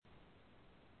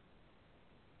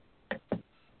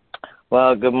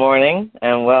Well, good morning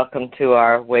and welcome to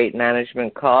our weight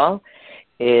management call.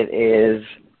 It is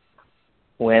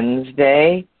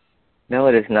Wednesday. No,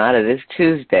 it is not. It is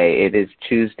Tuesday. It is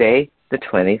Tuesday, the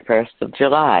 21st of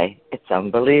July. It's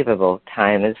unbelievable.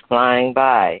 Time is flying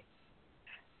by.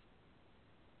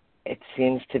 It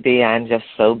seems to be I'm just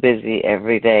so busy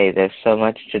every day. There's so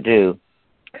much to do.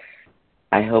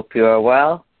 I hope you are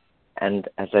well. And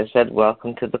as I said,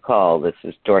 welcome to the call. This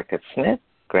is Dorcas Smith,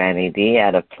 Granny D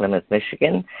out of Plymouth,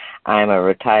 Michigan. I'm a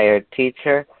retired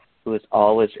teacher who is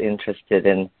always interested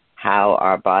in how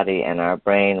our body and our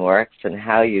brain works and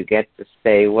how you get to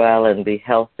stay well and be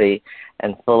healthy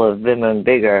and full of vim and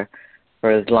vigor for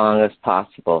as long as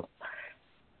possible.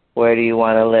 Where do you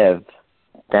want to live?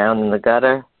 Down in the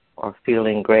gutter or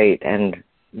feeling great and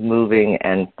moving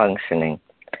and functioning?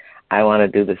 I want to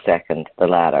do the second, the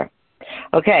latter.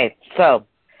 Okay, so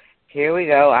here we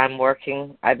go. I've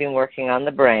been working on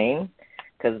the brain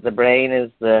because the brain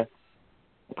is the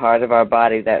part of our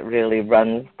body that really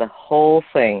runs the whole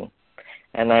thing.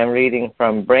 And I'm reading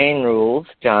from Brain Rules,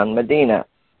 John Medina.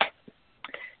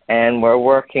 And we're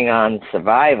working on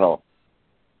survival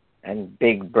and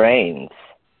big brains.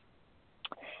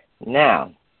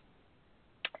 Now,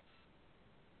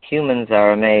 humans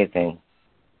are amazing.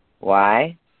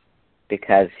 Why?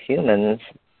 Because humans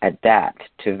adapt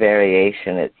to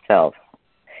variation itself.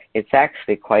 It's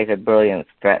actually quite a brilliant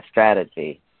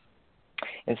strategy.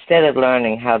 Instead of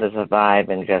learning how to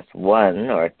survive in just one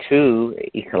or two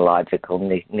ecological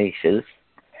niches,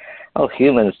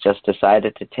 humans just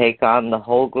decided to take on the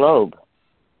whole globe.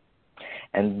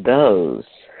 And those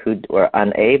who were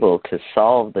unable to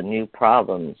solve the new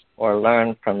problems or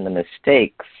learn from the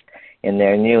mistakes in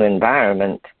their new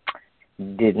environment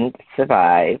didn't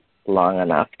survive long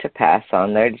enough to pass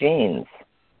on their genes.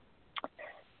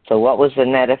 So what was the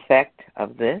net effect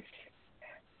of this?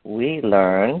 We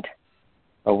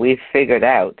figured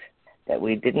out that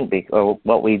we didn't become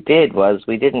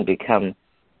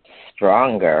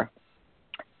stronger,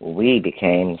 we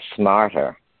became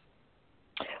smarter.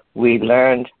 We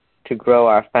learned to grow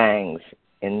our fangs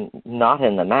not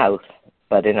in the mouth,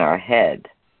 but in our head.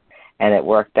 And it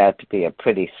worked out to be a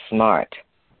pretty smart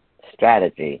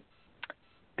strategy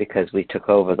because we took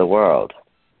over the world.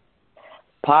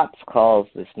 Potts calls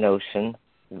this notion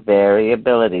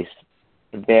variability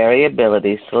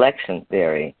selection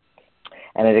theory,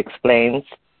 and it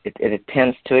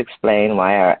attempts to explain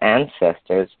why our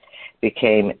ancestors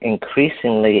became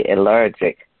increasingly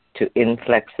allergic to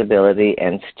inflexibility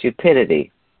and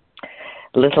stupidity.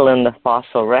 Little in the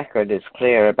fossil record is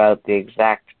clear about the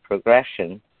exact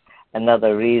progression,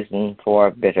 another reason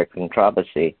for bitter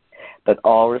controversy. But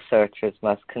all researchers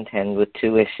must contend with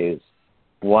two issues.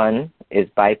 One is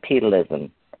bipedalism.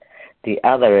 The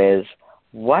other is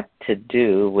what to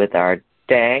do with our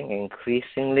dang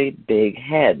increasingly big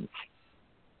heads.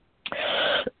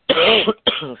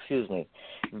 Excuse me.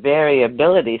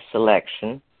 Variability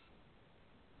selection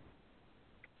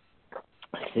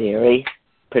theory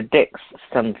predicts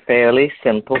some fairly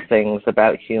simple things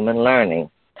about human learning.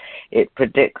 It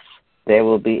predicts there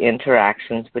will be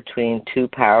interactions between two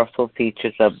powerful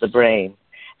features of the brain,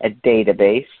 a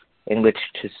database in which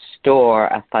to store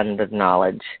a fund of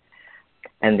knowledge,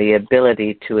 and the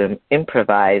ability to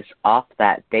improvise off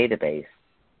that database.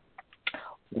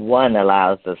 One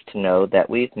allows us to know that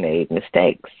we've made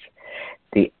mistakes.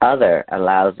 The other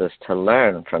allows us to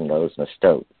learn from those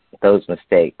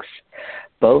mistakes.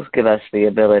 Both give us the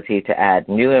ability to add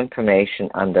new information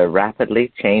under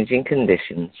rapidly changing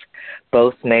conditions.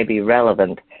 Both may be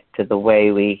relevant to the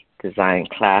way we design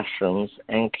classrooms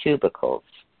and cubicles.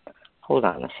 Hold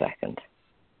on a second.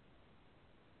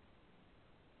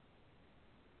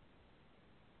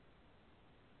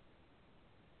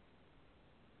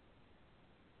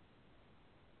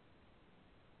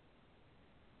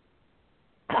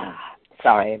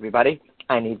 Sorry, everybody.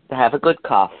 I need to have a good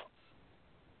cough.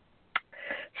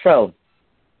 So,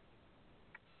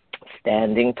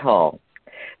 standing tall.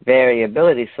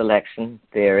 Variability selection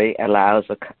theory allows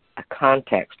a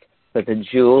context for the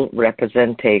dual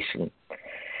representation.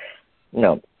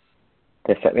 Let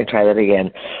me try that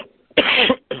again.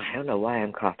 I don't know why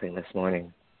I'm coughing this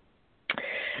morning.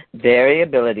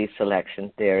 Variability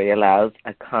selection theory allows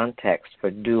a context for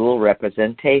dual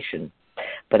representation,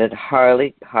 but it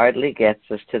hardly gets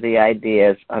us to the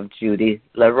ideas of Judy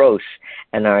LaRoche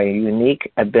and our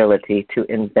unique ability to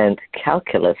invent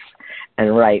calculus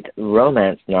and write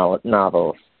romance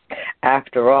novels.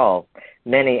 After all,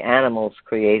 many animals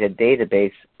create a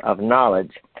database of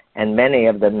knowledge, and many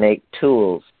of them make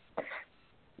tools,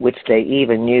 which they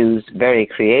even use very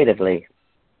creatively.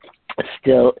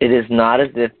 Still, it is not as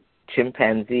if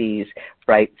chimpanzees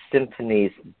write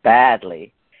symphonies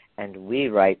badly, and we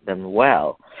write them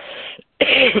well.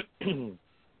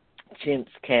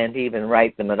 Chimps can't even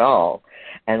write them at all,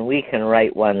 and we can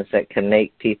write ones that can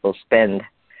make people spend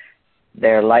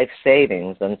their life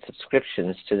savings on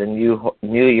subscriptions to the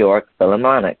New York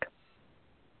Philharmonic.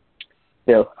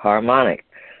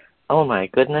 Oh my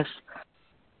goodness.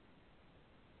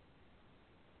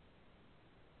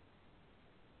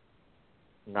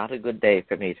 Not a good day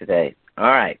for me today.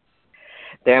 All right.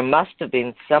 There must have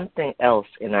been something else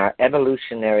in our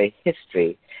evolutionary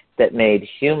history that made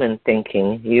human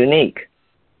thinking unique.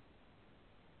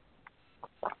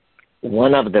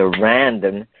 One of the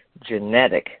random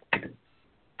genetic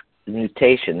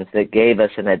mutations that gave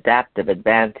us an adaptive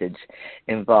advantage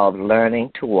involved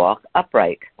learning to walk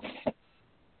upright.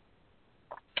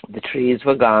 The trees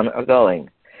were gone or going,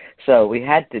 so we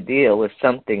had to deal with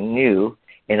something new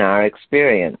in our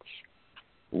experience.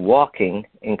 Walking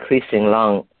increasingly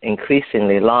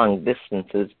long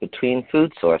distances between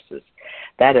food sources.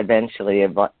 That eventually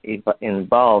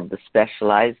involved the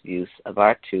specialized use of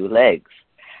our two legs.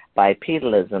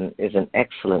 Bipedalism is an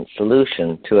excellent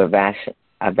solution to a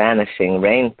vanishing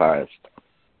rainforest,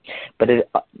 but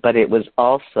it was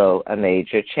also a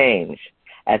major change.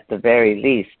 At the very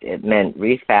least, it meant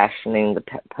refashioning the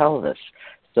pelvis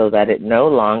so that it no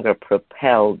longer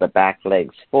propelled the back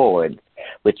legs forward,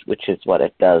 which is what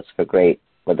it does for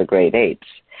the great apes.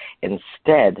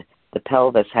 Instead, the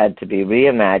pelvis had to be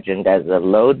reimagined as a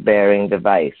load-bearing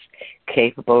device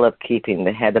capable of keeping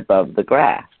the head above the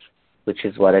grass, which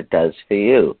is what it does for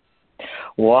you.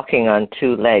 Walking on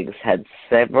two legs had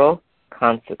several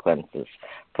consequences.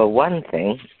 For one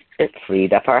thing, it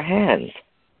freed up our hands.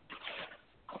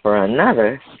 For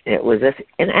another, it was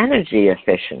energy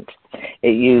efficient.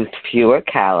 It used fewer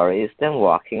calories than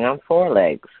walking on four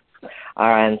legs.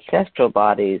 Our ancestral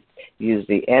bodies used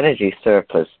the energy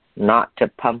surplus not to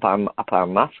pump up our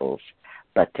muscles,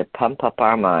 but to pump up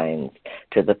our minds,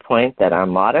 to the point that our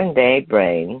modern-day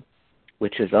brain,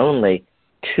 which is only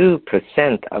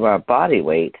 2% of our body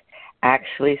weight,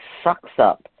 actually sucks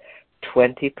up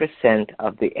 20%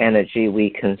 of the energy we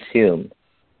consume.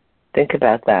 Think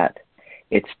about that.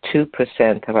 It's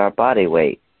 2% of our body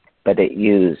weight, but it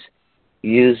uses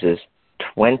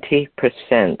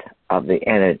 20% of the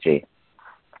energy.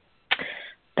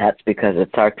 That's because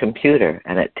it's our computer,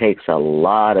 and it takes a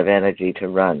lot of energy to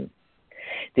run.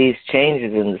 These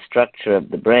changes in the structure of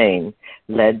the brain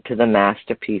led to the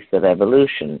masterpiece of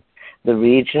evolution, the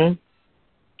region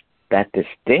that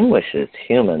distinguishes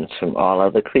humans from all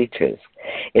other creatures.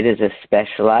 It is a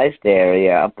specialized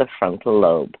area of the frontal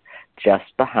lobe,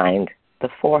 just behind the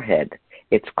forehead.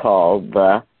 It's called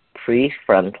the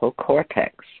prefrontal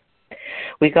cortex.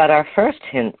 We got our first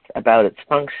hints about its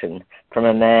function from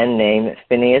a man named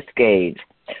Phineas Gage,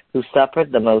 who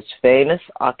suffered the most famous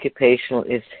occupational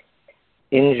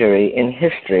injury in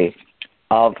history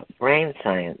of brain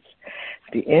science.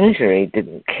 The injury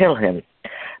didn't kill him,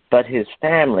 but his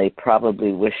family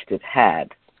probably wished it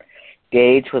had.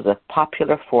 Gage was a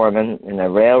popular foreman in a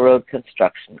railroad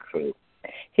construction crew.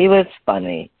 He was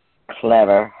funny,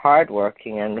 clever,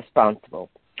 hardworking, and responsible.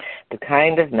 The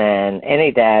kind of man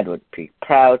any dad would be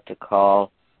proud to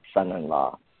call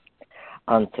son-in-law.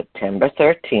 On September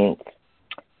 13th,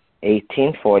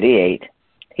 1848,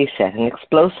 he set an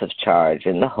explosive charge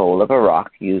in the hole of a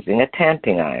rock using a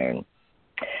tamping iron,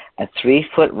 a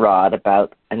 3-foot rod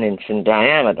about an inch in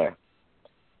diameter.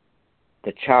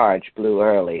 The charge blew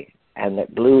early, and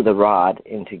it blew the rod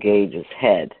into Gage's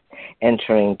head,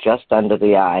 entering just under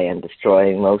the eye and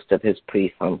destroying most of his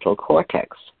prefrontal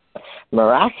cortex.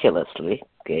 Miraculously,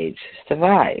 Gage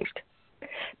survived,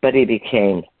 but he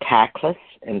became tactless,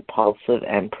 impulsive,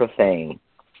 and profane.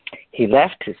 He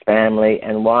left his family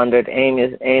and wandered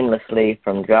aimlessly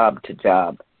from job to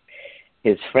job.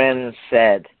 His friends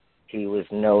said he was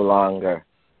no longer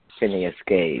Phineas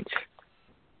Gage.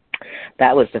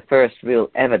 That was the first real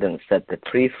evidence that the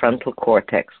prefrontal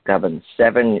cortex governs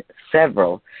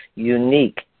several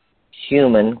unique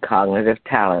human cognitive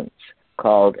talents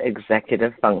called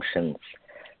executive functions: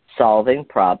 solving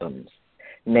problems,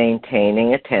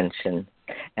 maintaining attention,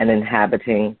 and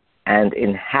inhibiting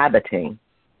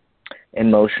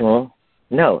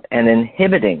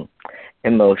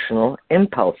emotional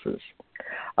impulses.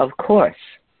 Of course,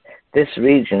 this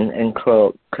region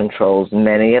controls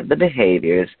many of the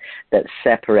behaviors that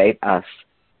separate us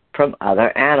from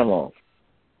other animals.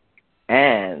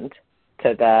 And,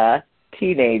 ta-da,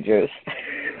 teenagers.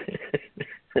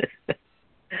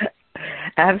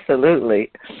 Absolutely.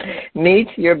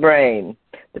 Meet your brain.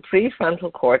 The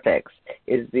prefrontal cortex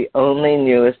is the only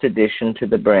newest addition to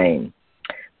the brain.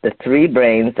 There are three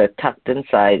brains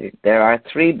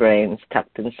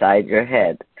tucked inside your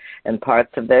head, and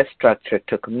parts of their structure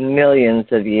took millions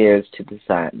of years to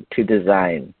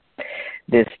design.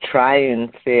 This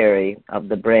triune theory of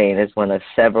the brain is one of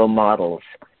several models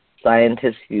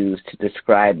scientists use to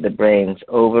describe the brain's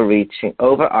overarching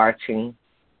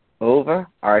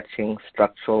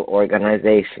structural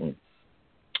organization.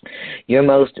 Your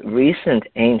most recent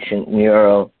ancient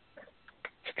neural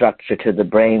structure to the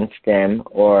brain stem,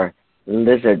 or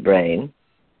lizard brain,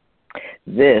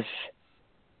 this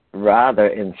rather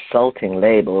insulting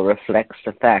label reflects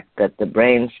the fact that the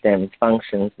brain stem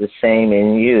functions the same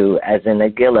in you as in a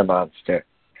Gila monster.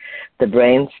 The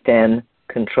brain stem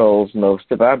controls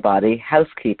most of our body's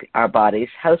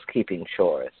housekeeping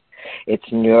chores. Its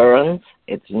neurons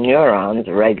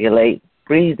regulate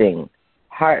breathing,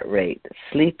 heart rate,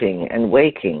 sleeping, and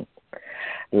waking.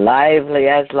 Lively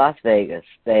as Las Vegas,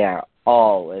 they are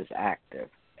always active,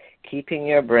 keeping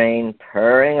your brain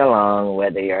purring along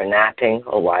whether you're napping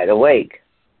or wide awake.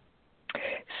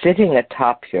 Sitting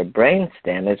atop your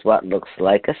brainstem is what looks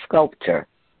like a sculpture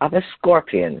of a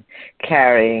scorpion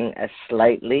carrying a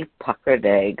slightly puckered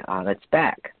egg on its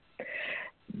back.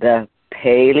 The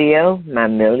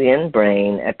paleo-mammalian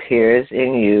brain appears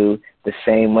in you the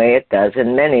same way it does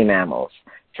in many mammals,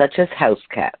 such as house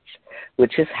cats,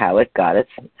 which is how it got its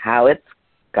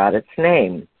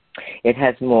name. It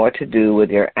has more to do with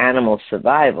your animal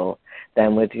survival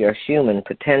than with your human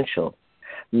potential.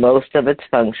 Most of its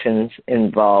functions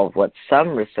involve what some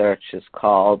researchers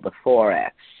call the 4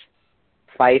 Fs: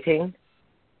 fighting,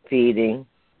 feeding,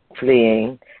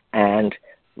 fleeing, and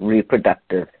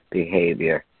reproductive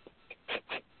behavior.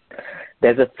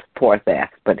 There's a 4th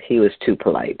F, but he was too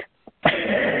polite.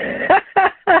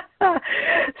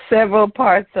 Several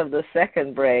parts of the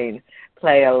second brain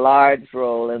play a large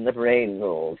role in the brain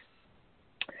rules.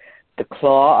 The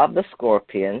claw of the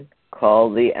scorpion,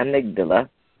 called the amygdala,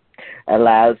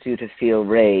 allows you to feel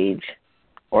rage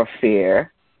or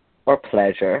fear or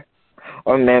pleasure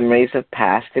or memories of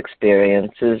past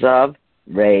experiences of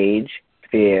rage,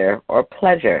 fear, or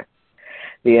pleasure.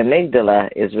 The amygdala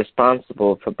is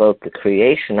responsible for both the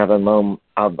creation of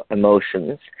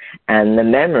emotions and the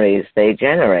memories they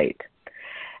generate.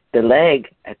 The leg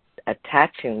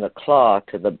attaching the claw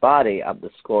to the body of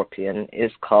the scorpion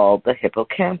is called the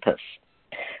hippocampus.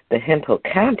 The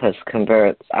hippocampus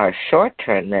converts our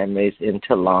short-term memories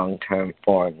into long-term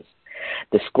forms.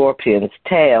 The scorpion's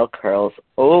tail curls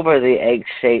over the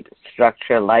egg-shaped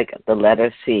structure like the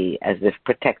letter C, as if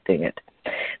protecting it.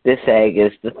 This egg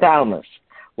is the thalamus,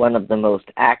 one of the most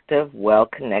active,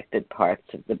 well-connected parts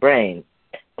of the brain,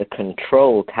 the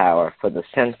control tower for the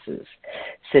senses.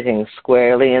 Sitting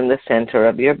squarely in the center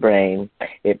of your brain,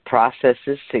 it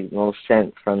processes signals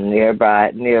sent from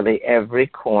nearly every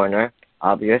corner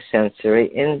of your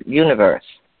sensory universe,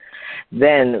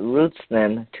 then routes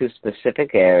them to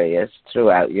specific areas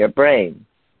throughout your brain.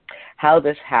 How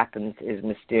this happens is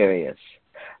mysterious.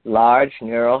 Large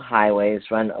neural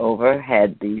highways run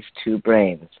overhead these two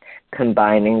brains,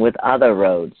 combining with other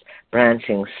roads,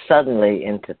 branching suddenly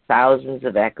into thousands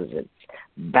of exits,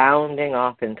 bounding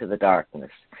off into the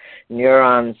darkness.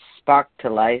 Neurons spark to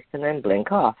life and then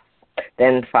blink off,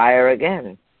 then fire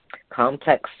again.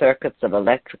 Complex circuits of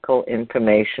electrical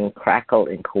information crackle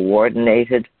in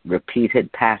coordinated,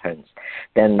 repeated patterns,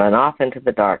 then run off into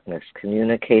the darkness,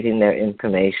 communicating their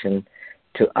information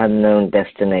to unknown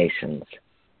destinations.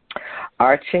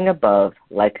 Arching above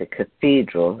like a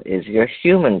cathedral is your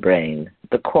human brain,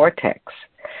 the cortex,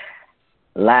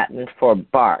 Latin for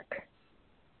bark.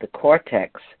 The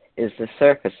cortex is the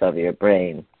surface of your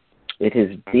brain. It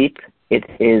is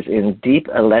in deep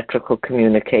electrical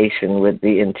communication with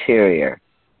the interior.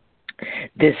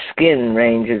 This skin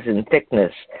ranges in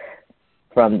thickness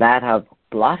from that of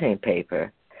blotting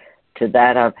paper to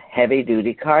that of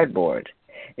heavy-duty cardboard.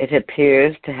 It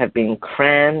appears to have been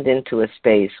crammed into a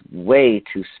space way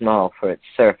too small for its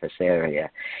surface area.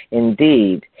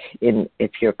 Indeed,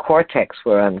 if your cortex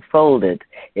were unfolded,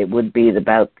 it would be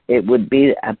about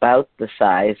the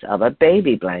size of a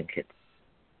baby blanket.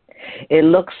 It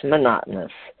looks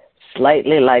monotonous,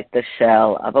 slightly like the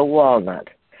shell of a walnut,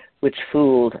 which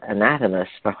fooled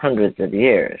anatomists for hundreds of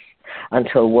years.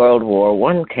 Until World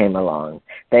War I came along,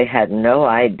 they had no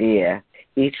idea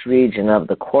each region of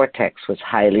the cortex was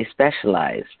highly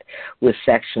specialized, with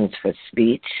sections for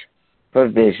speech, for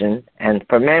vision, and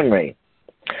for memory.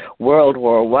 World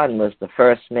War I was the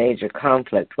first major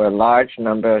conflict where large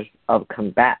numbers of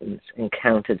combatants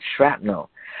encountered shrapnel,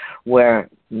 where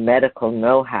medical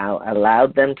know-how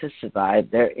allowed them to survive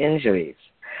their injuries.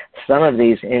 Some of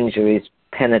these injuries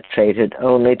penetrated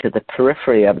only to the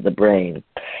periphery of the brain,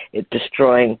 it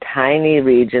destroying tiny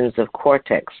regions of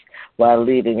cortex while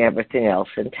leaving everything else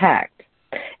intact.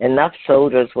 Enough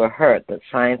soldiers were hurt that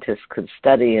scientists could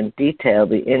study in detail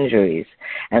the injuries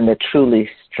and the truly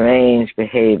strange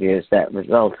behaviors that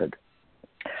resulted.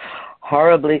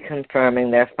 Horribly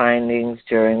confirming their findings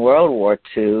during World War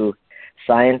II,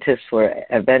 scientists were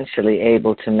eventually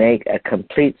able to make a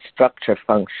complete structure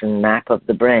function map of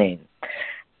the brain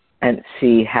and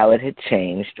see how it had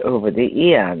changed over the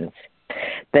eons.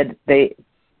 The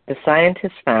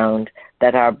scientists found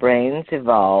that our brains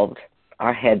evolved,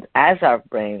 as our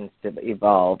brains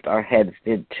evolved, our heads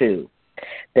did too.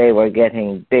 They were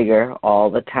getting bigger all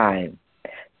the time.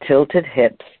 Tilted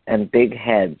hips and big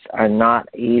heads are not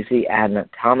easy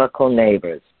anatomical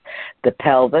neighbors. The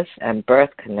pelvis and birth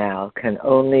canal can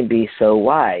only be so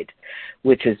wide,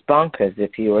 which is bonkers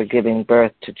if you are giving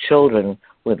birth to children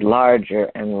with larger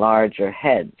and larger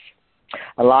heads.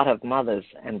 A lot of mothers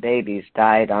and babies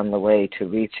died on the way to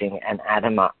reaching an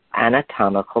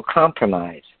anatomical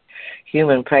compromise.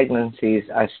 Human pregnancies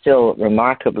are still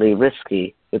remarkably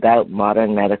risky without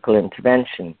modern medical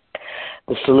intervention.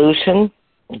 The solution?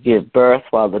 Give birth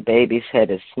while the baby's head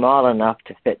is small enough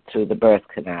to fit through the birth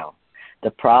canal.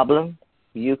 The problem?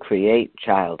 You create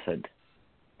childhood.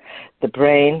 The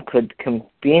brain could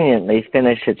conveniently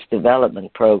finish its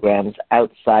development programs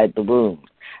outside the womb,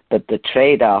 but the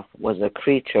trade-off was a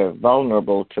creature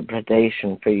vulnerable to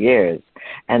predation for years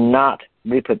and not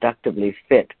reproductively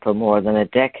fit for more than a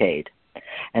decade.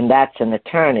 And that's an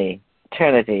eternity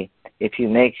if you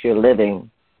make your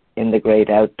living in the great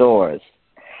outdoors.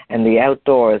 And the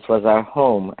outdoors was our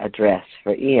home address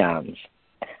for eons.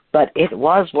 But it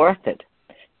was worth it.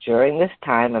 During this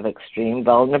time of extreme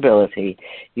vulnerability,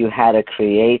 we had a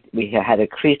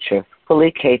creature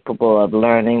fully capable of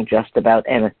learning just about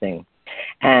anything,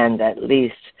 and at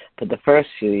least for the first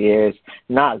few years,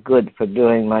 not good for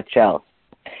doing much else.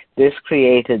 This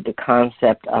created the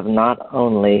concept not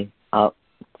only of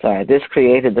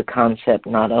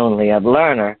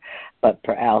learner, but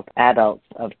for adults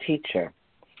of teacher.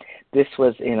 This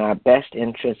was in our best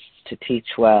interests to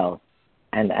teach well,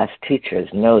 and as teachers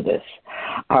know this.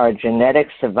 Our genetic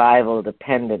survival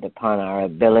depended upon our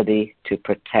ability to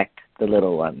protect the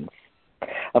little ones.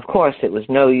 Of course, it was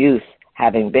no use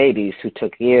having babies who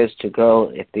took years to grow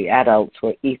if the adults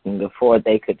were eaten before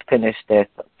they could finish their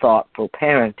thoughtful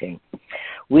parenting.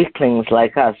 Weaklings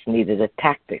like us needed a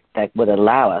tactic that would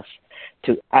allow us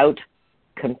to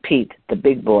out-compete the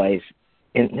big boys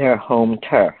in their home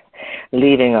turf,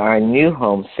 leaving our new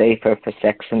home safer for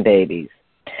sex and babies.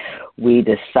 We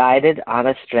decided on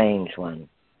a strange one.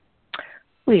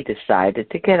 We decided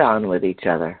to get on with each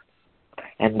other.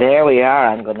 And there we are.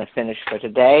 I'm going to finish for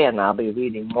today, and I'll be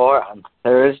reading more on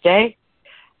Thursday.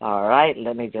 All right,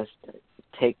 let me just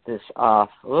take this off.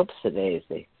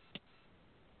 Whoops-a-daisy.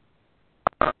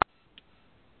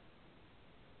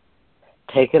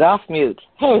 Take it off mute.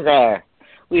 Hey there.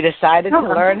 We decided to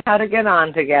learn how to get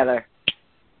on together.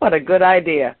 What a good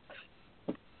idea.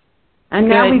 And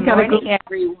now we've got to go,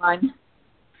 everyone.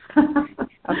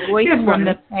 A voice from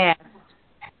the past.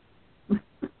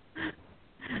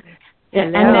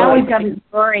 And now we've got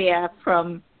Victoria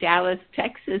from Dallas,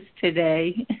 Texas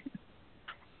today.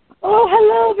 Oh,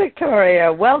 hello,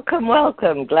 Victoria. Welcome,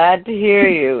 welcome. Glad to hear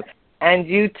you. And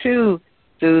you too,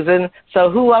 Susan. So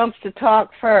who wants to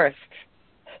talk first?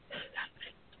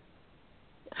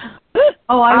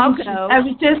 Oh, I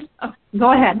was just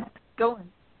go ahead. Go on.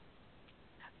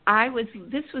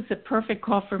 This was a perfect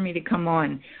call for me to come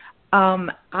on.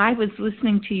 I was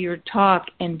listening to your talk,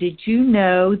 and did you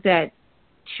know that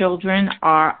children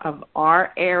of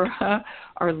our era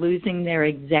are losing their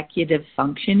executive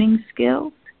functioning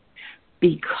skills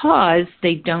because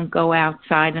they don't go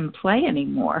outside and play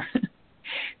anymore?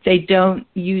 They don't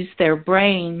use their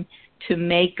brain to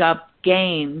make up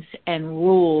games and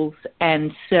rules,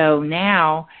 and so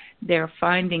now they're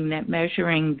finding that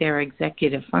measuring their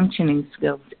executive functioning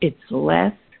skills, it's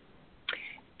less.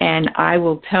 And I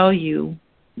will tell you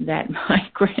that my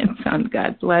grandson,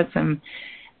 God bless him,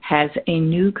 has a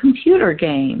new computer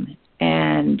game,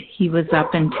 and he was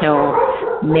up until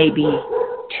maybe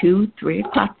 2, 3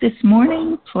 o'clock this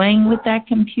morning playing with that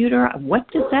computer. What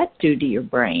does that do to your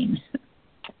brain?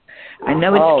 I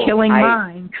know it's killing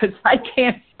mine because I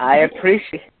can't. I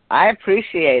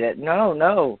appreciate it.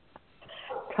 No.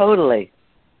 Totally.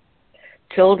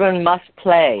 Children must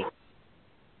play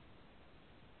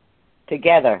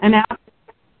together. And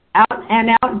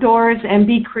outdoors and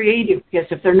be creative, because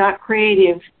if they're not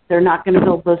creative, they're not going to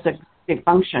build those executive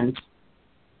functions.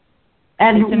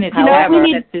 And isn't it however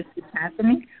that this is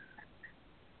happening?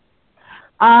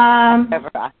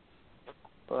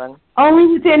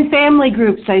 Only within family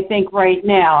groups, I think, right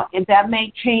now, and that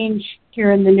may change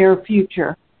here in the near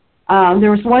future. There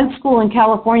was one school in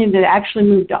California that actually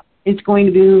moved up. It's going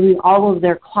to be moving all of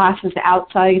their classes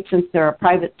outside since they're a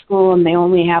private school and they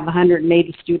only have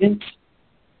 180 students.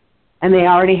 And they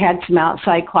already had some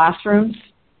outside classrooms.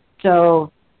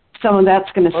 So some of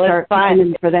that's going to start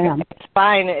coming for them. It's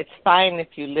fine if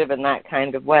you live in that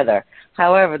kind of weather.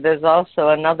 However, there's also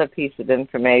another piece of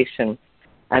information.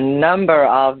 A number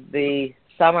of the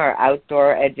summer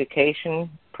outdoor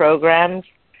education programs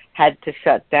had to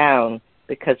shut down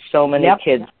because so many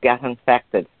kids got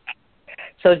infected.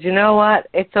 So do you know what?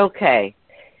 It's okay.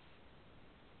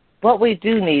 What we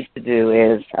do need to do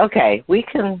is, we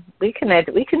can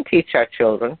teach our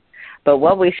children, but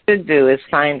what we should do is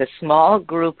find a small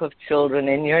group of children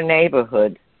in your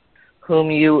neighborhood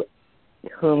whom you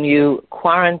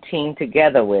quarantine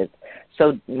together with.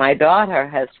 So my daughter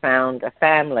has found a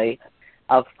family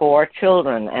of 4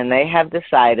 children, and they have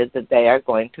decided that they are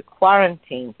going to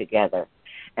quarantine together.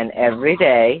 And every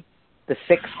day, the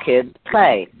 6 kids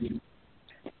play.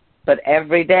 But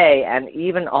every day, and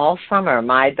even all summer,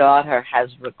 my daughter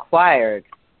has required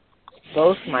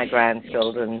both my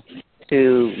grandchildren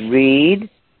to read,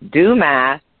 do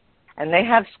math, and they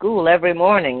have school every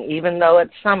morning, even though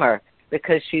it's summer,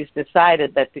 because she's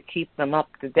decided that to keep them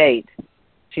up to date,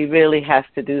 she really has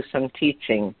to do some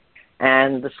teaching.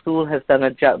 And the school has done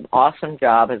an awesome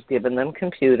job, has given them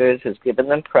computers, has given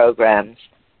them programs.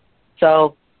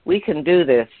 So we can do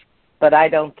this. But I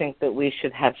don't think that we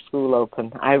should have school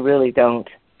open. I really don't.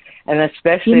 And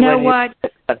especially you know when what?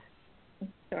 I'm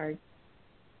sorry.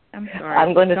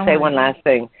 I'm going to say one last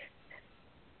thing.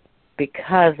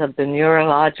 Because of the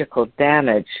neurological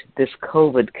damage this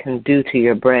COVID can do to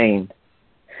your brain.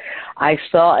 I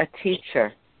saw a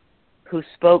teacher who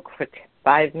spoke for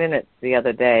 5 minutes the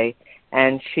other day,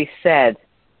 and she said,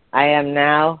 I am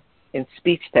now in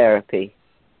speech therapy.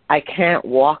 I can't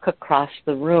walk across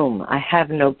the room. I have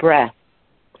no breath.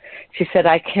 She said,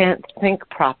 I can't think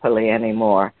properly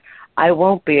anymore. I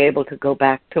won't be able to go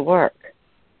back to work.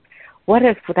 What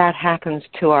if that happens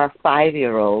to our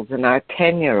 5-year-olds and our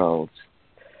 10-year-olds?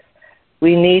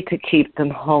 We need to keep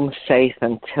them home safe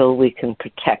until we can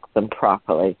protect them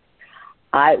properly.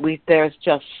 There's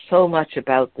just so much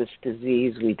about this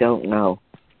disease we don't know.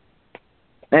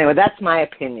 Anyway, that's my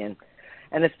opinion,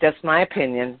 and it's just my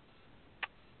opinion.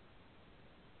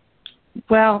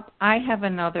 Well, I have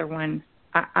another one.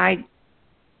 I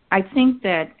think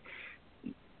that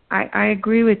I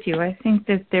agree with you. I think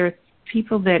that there are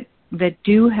people that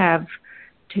do have,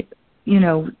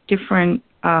 different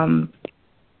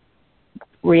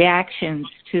reactions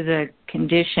to the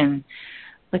condition.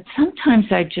 But sometimes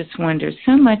I just wonder,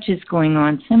 so much is going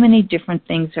on, so many different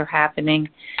things are happening,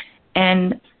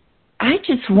 and I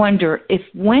just wonder if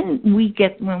when we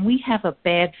have a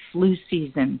bad flu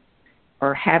season,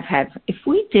 or if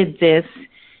we did this,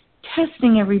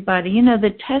 testing everybody,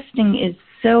 the testing is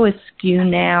so askew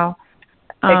now.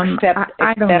 Except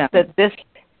I don't know.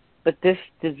 But this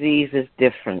disease is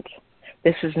different.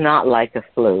 This is not like a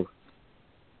flu.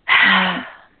 I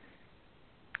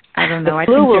don't know. The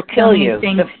flu will kill you.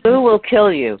 The flu will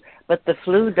kill you, but the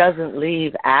flu doesn't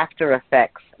leave after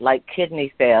effects like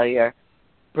kidney failure,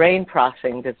 brain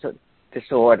processing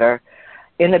disorder,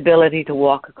 inability to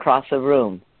walk across a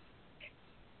room.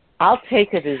 I'll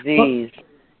take a disease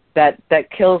that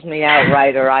kills me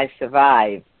outright or I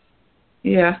survive.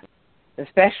 Yeah.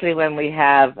 Especially when we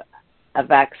have a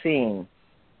vaccine.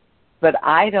 But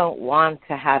I don't want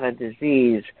to have a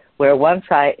disease where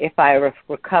if I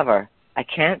recover, I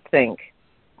can't think,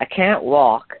 I can't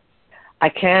walk, I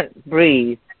can't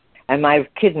breathe, and my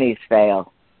kidneys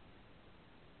fail.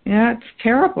 Yeah, it's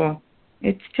terrible.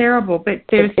 It's terrible. But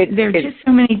there's just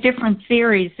so many different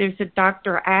theories. There's a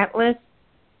Dr. Atlas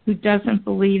who doesn't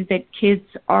believe that kids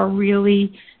are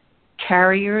really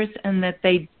carriers and that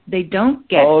they don't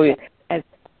get.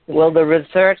 Well, the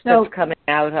research that's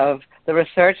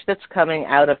coming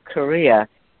out of Korea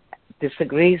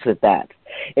disagrees with that.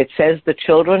 It says the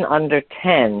children under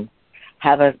 10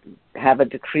 have a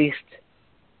decreased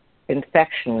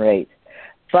infection rate,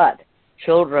 but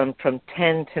children from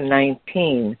 10 to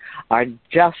 19 are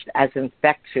just as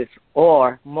infectious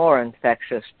or more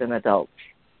infectious than adults.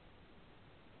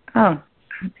 Oh,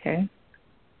 okay.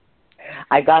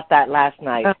 I got that last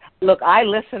night. Look, I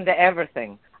listen to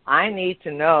everything. I need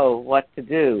to know what to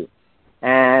do.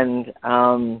 And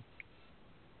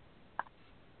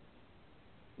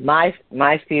my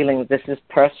feeling, this is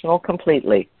personal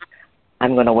completely.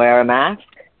 I'm going to wear a mask.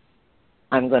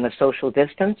 I'm going to social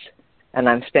distance. And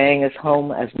I'm staying at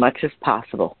home as much as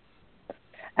possible.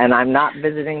 And I'm not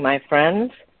visiting my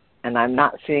friends, and I'm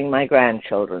not seeing my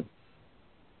grandchildren.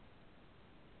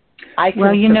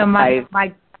 Well, you know, my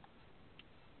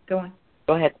go on.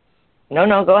 Go ahead.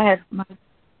 No, go ahead.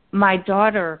 My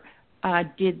daughter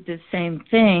did the same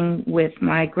thing with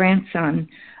my grandson.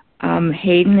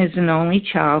 Hayden is an only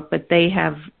child, but they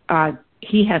have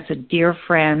he has a dear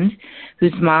friend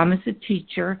whose mom is a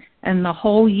teacher, and the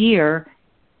whole year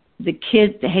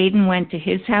Hayden went to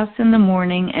his house in the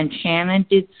morning, and Shannon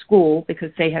did school because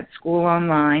they had school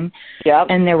online. Yep.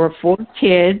 And there were 4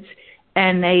 kids,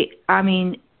 and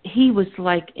he was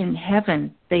like in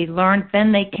heaven. They learned,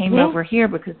 then they came over here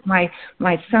because my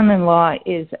son-in-law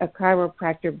is a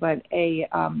chiropractor, but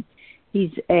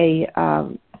he's a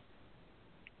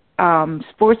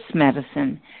sports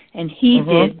medicine, and he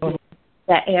did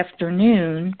that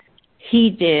afternoon. He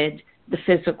did the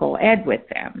physical ed with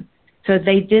them. So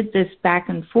they did this back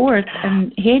and forth,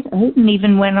 and Hayden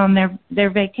even went on their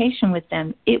vacation with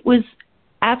them. It was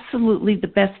absolutely the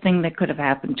best thing that could have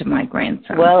happened to my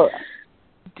grandson. Well,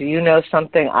 do you know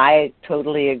something? I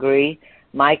totally agree.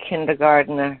 My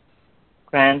kindergartner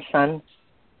grandson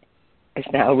is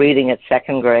now reading at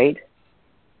 2nd grade.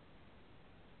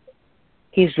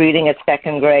 He's reading at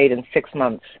 2nd grade in 6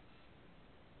 months.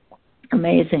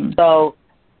 Amazing. So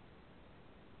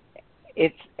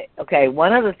it's, okay,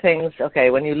 one of the things,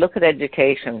 when you look at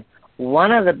education,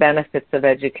 one of the benefits of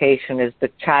education is the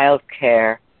child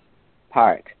care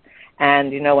part.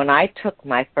 And, you know, when I took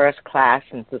my first class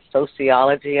into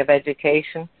sociology of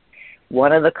education,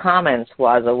 one of the comments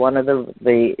was, or one of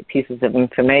the pieces of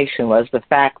information was the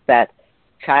fact that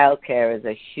child care is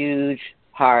a huge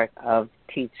part of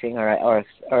teaching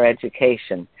or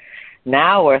education.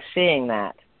 Now we're seeing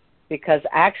that, because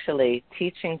actually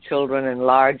teaching children in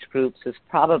large groups is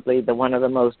probably one of the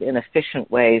most inefficient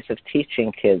ways of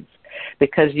teaching kids,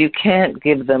 because you can't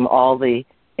give them all the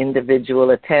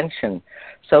individual attention.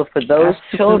 So for those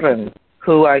children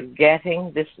who are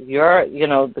getting this,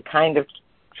 the kind of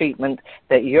treatment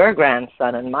that your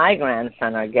grandson and my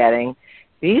grandson are getting,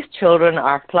 these children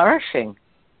are flourishing.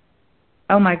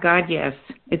 Oh, my God, yes.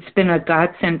 It's been a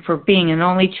godsend for being an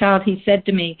only child. He said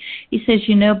to me, he says,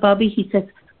 you know, Bubby, he says,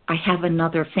 I have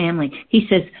another family. He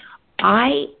says,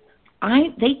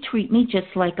 they treat me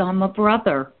just like I'm a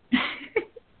brother.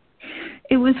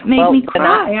 It made me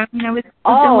cry. I was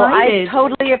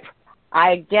delighted.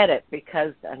 I get it,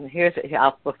 because, and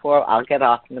I'll get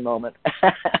off in a moment.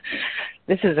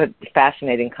 This is a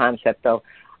fascinating concept, though.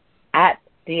 At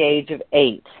the age of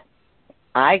 8,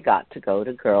 I got to go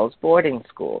to girls' boarding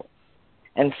school.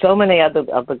 And so many of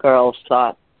the girls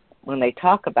thought, when they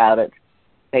talk about it,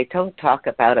 they don't talk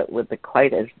about it with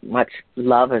quite as much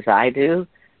love as I do,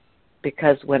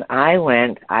 because when I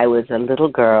went, I was a little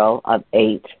girl of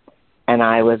 8, and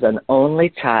I was an only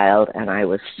child, and I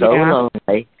was so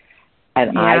lonely,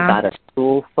 and I got a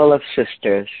school full of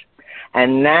sisters.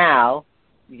 And now,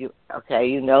 you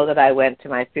know that I went to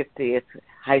my 50th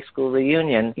high school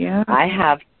reunion. Yeah. I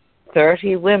have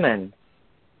 30 women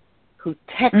who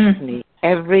text me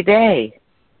every day.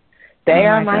 They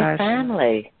are my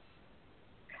family.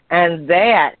 And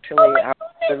they actually are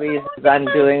the reasons I'm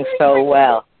doing so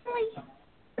well.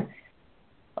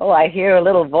 Oh, I hear a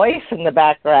little voice in the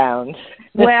background.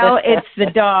 Well, it's the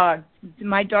dog.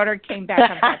 My daughter came back.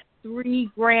 I've got 3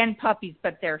 grand puppies,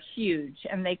 but they're huge,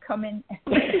 and they come in and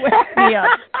wake me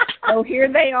up. So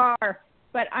here they are.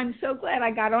 But I'm so glad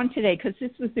I got on today, because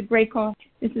this was a great call.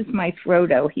 This is my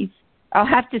Frodo. I'll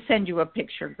have to send you a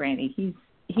picture, Granny. He's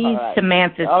right.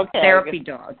 Samantha's therapy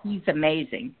dog. He's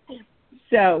amazing.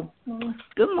 So,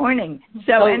 good morning.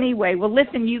 So anyway, well,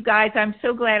 listen, you guys, I'm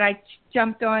so glad I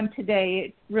jumped on today.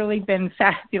 It's really been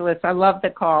fabulous. I love the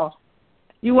call.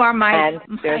 You are my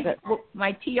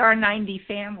TR90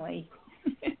 family.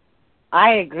 I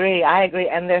agree.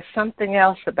 And there's something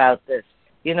else about this.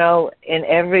 You know, in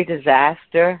every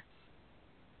disaster,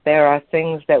 there are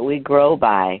things that we grow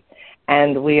by.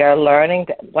 And we are learning,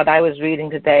 what I was reading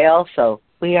today also,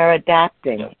 we are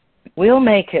adapting. We'll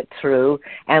make it through,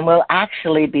 and we'll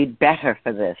actually be better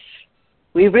for this.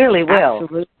 We really will.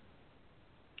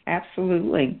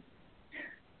 Absolutely.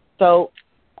 So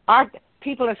our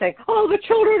people are saying, oh, the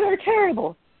children are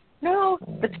terrible. No,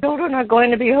 the children are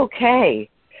going to be okay.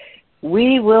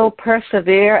 We will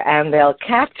persevere, and they'll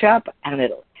catch up,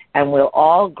 and we'll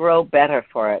all grow better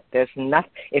for it. There's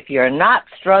nothing. If you're not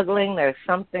struggling, there's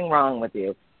something wrong with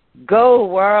you. Go,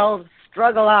 world,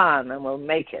 struggle on, and we'll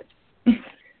make it.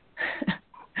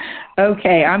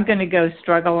 Okay, I'm going to go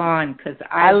struggle on, because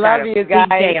I love you guys.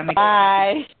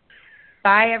 Bye.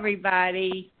 Bye,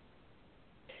 everybody.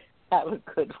 That was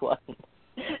a good one.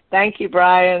 Thank you,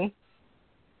 Brian.